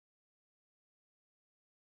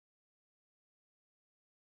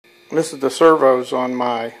This is the servos on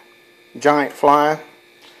my GiantFly.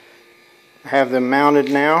 I have them mounted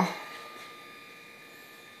now.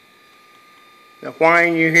 The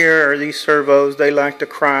whine you hear are these servos. They like to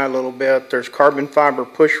cry a little bit. There's carbon fiber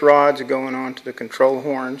push rods going on to the control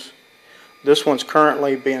horns. This one's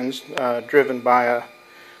currently being driven by a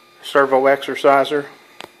servo exerciser.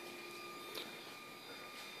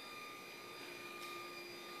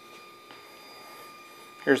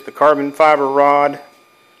 Here's the carbon fiber rod.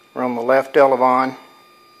 We're on the left elevon.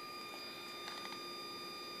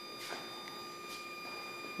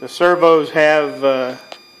 The servos have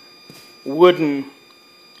wooden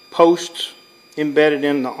posts embedded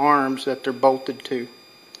in the arms that they're bolted to.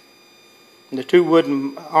 And the two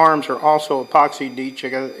wooden arms are also epoxied to each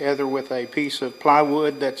other with a piece of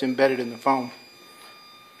plywood that's embedded in the foam.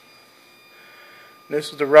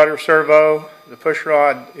 This is the rudder servo. The push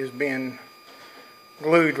rod is being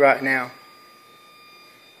glued right now.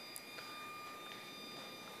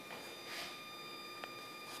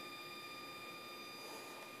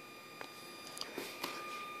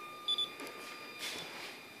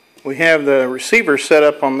 We have the receiver set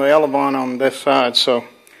up on the elevon on this side, so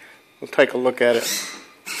we'll take a look at it.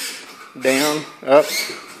 Down, up.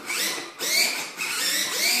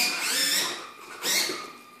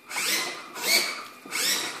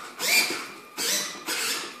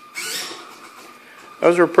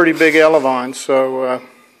 Those are pretty big elevons, so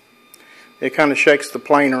it kind of shakes the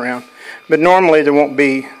plane around. But normally they won't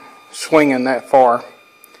be swinging that far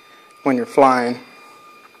when you're flying.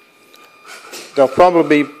 They'll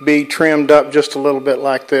probably be trimmed up just a little bit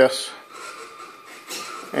like this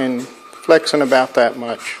and flexing about that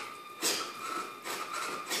much.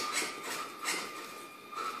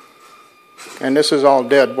 And this is all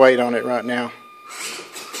dead weight on it right now.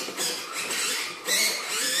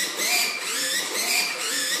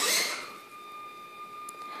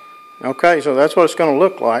 Okay, so that's what it's going to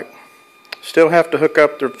look like. Still have to hook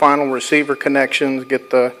up the final receiver connections, get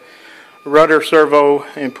the rudder servo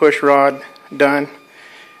and push rod done,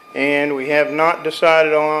 and we have not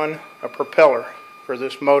decided on a propeller for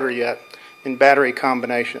this motor yet in battery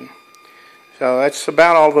combination. So that's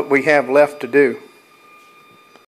about all that we have left to do.